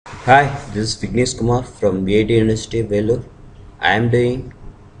Hi, this is vignesh Kumar from VIT University, Vellore. I am doing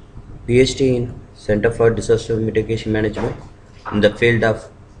PhD in Center for Disaster Mitigation Management in the field of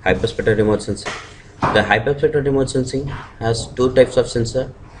hyperspectral remote sensing. The hyperspectral remote sensing has two types of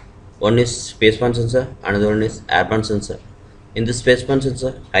sensor. One is spaceborne sensor, another one is airborne sensor. In the spaceborne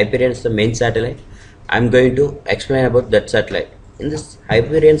sensor, Hyperion is the main satellite. I am going to explain about that satellite. In this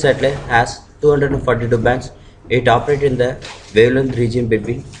Hyperion satellite has 242 bands. It operates in the wavelength region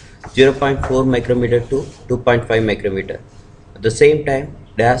between 0.4 micrometer to 2.5 micrometer. At the same time,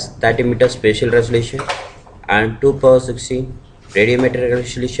 it has 30 meter spatial resolution and 2 power 16 radiometric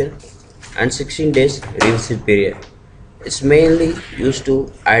resolution and 16 days revisit period. It's mainly used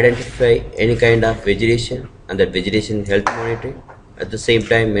to identify any kind of vegetation and that vegetation health monitoring, at the same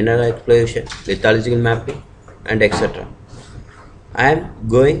time mineral exploration, lithological mapping and etc. I am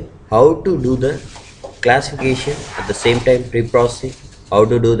going how to do the classification, at the same time pre-processing, how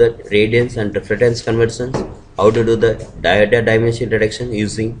to do the radiance and reflectance conversions, how to do the diode dimension detection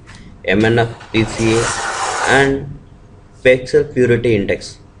using MNF, PCA and pixel purity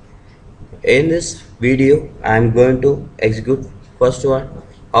index. In this video I am going to execute first one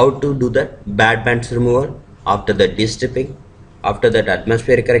how to do the bad bands removal, after the de-stripping, after that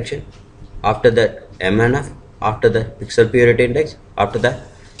atmospheric correction, after that MNF, after the pixel purity index, after the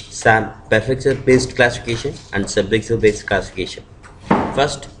SAM perfecture based classification and subpixel based classification.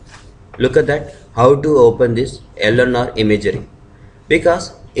 First look at that how to open this LNR imagery,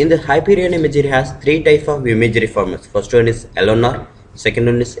 because in the Hyperion imagery has three types of imagery formats. First one is LNR, second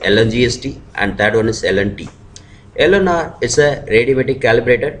one is LNGST and third one is LNT. LNR is a radiometric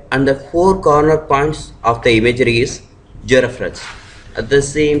calibrated and the four corner points of the imagery is georeference. At the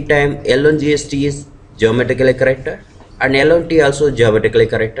same time LNGST is geometrically corrected and LNT also geometrically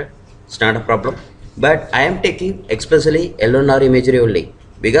corrected. It's not a problem, but I am taking especially LNR imagery only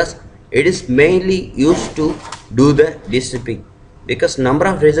because it is mainly used to do the de-stripping, because number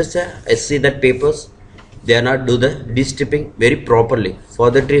of researchers I see that papers they are not do the de-stripping very properly. For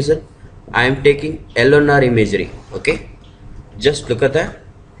that reason I am taking LNR imagery. Okay, just look at that.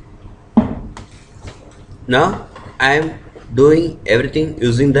 Now I am doing everything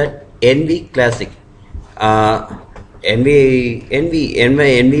using that NV Classic. NV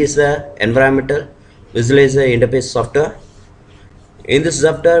is a environmental visualizer interface software. In this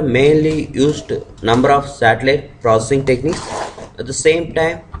software mainly used number of satellite processing techniques. At the same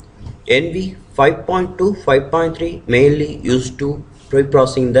time NV 5.2 5.3 mainly used to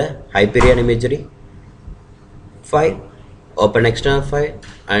pre-processing the Hyperion imagery. 5 open external file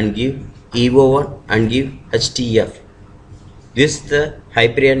and give EO1 and give HTF. This is the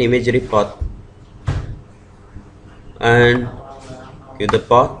Hyperion imagery path and give the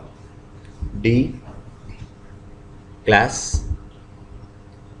path D class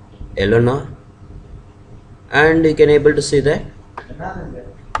LNR and you can able to see that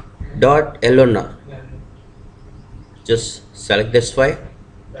dot LNR. Just select this file.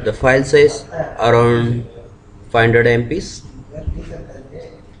 The file size around 500 MPs.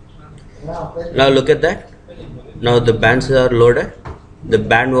 Now look at that. Now the bands are loaded. The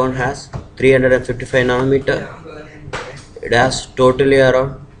band 1 has 355 nanometer. It has totally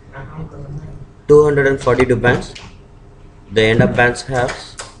around 242 bands. The end of bands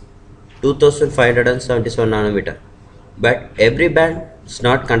has 2577 nanometer. But every band is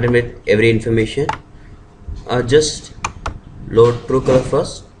not contained with every information. Just load true color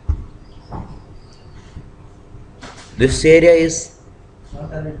first. This area is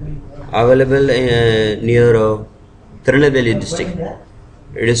available near Tirunelveli district.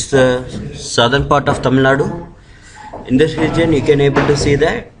 It is the southern part of Tamil Nadu. In this region you can able to see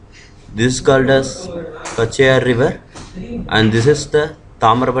that this is called as Pachayar river and this is the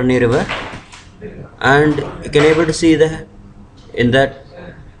Tamarapani river, and you can able to see that in that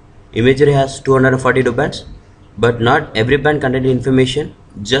imagery has 242 bands, but not every band contains information.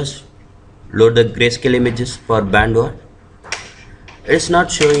 Just load the grayscale images for band 1. It is not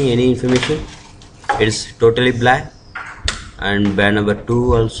showing any information. It is totally black. And band number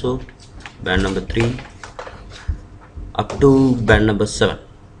 2 also, band number 3 up to band number 7.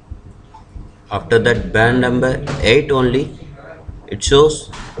 After that band number 8 only it shows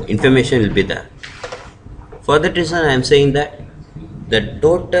information will be there. For that reason I am saying that the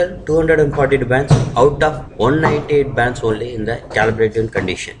total 242 bands out of 198 bands only in the calibrated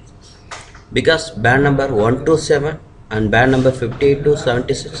condition, because band number 1 to 7 and band number 58 to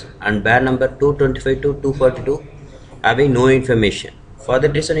 76 and band number 225 to 242 having no information. For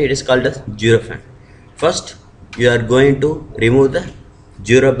that reason it is called as zero band. First you are going to remove the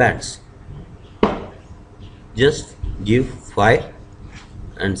zero bands. Just give file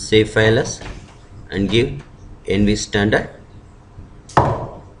and save file as, and give nv standard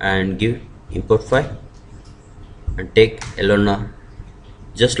and give import file and take Elona.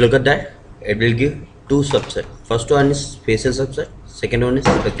 Just look at that, it will give two subset. First one is spatial subset, second one is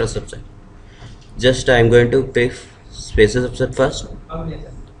spectral subset. Just I am going to pick spatial subset first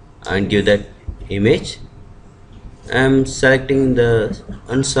and give that image. I am selecting the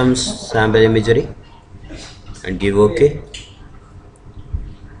some sample imagery and give OK.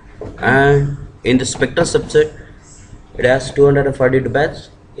 And in the spectral subset, it has 242 bands.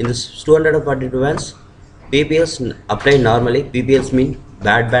 In this 242 bands, PPLs apply normally. PPLs mean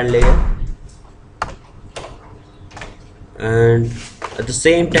bad band layer, and at the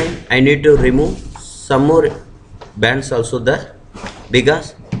same time I need to remove some more bands also there,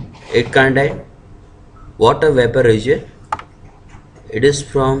 because it contains water vapor region. It is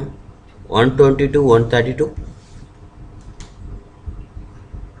from 120 to 132.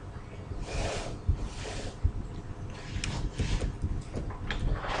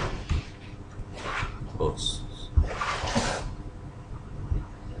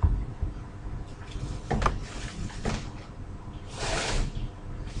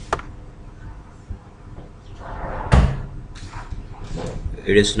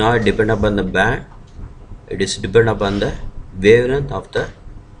 It is not dependent upon the band, it is dependent upon the wavelength of the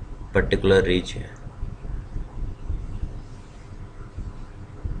particular region.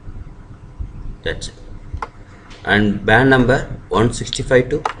 That's it. And band number 165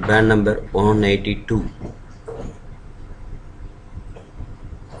 to band number 182.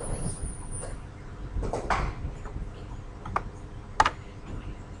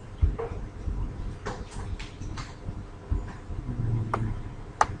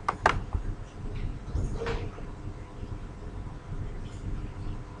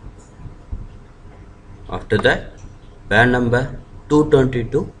 After that, band number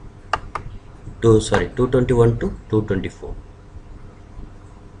 221 to 224.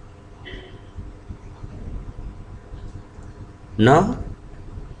 Now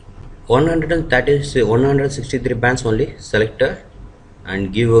 163 bands only selected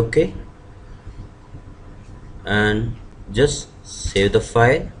and give OK and just save the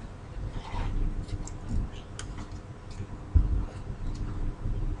file.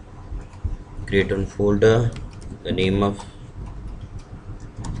 Create one folder, the name of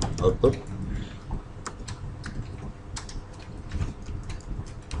output,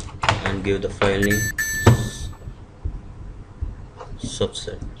 and give the file name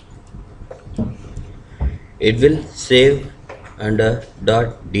subset. It will save under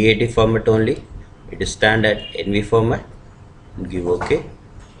 .dat format only. It is standard NV format. Give OK.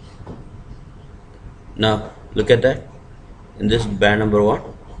 Now look at that. In this band number 1,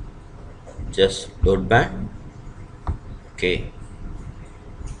 just load band. Okay.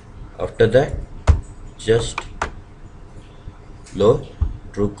 After that, just load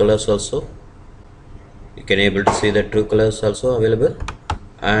true colors also. You can able to see the true colors also available,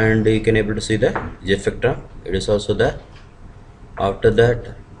 and you can able to see the J spectrum. It is also there. After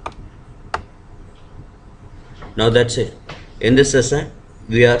that, now that's it. In this session,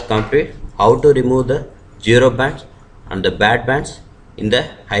 we are complete how to remove the zero bands and the bad bands in the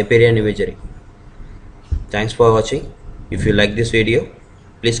Hyperion imagery. Thanks for watching. If you like this video,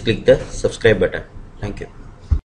 please click the subscribe button. Thank you.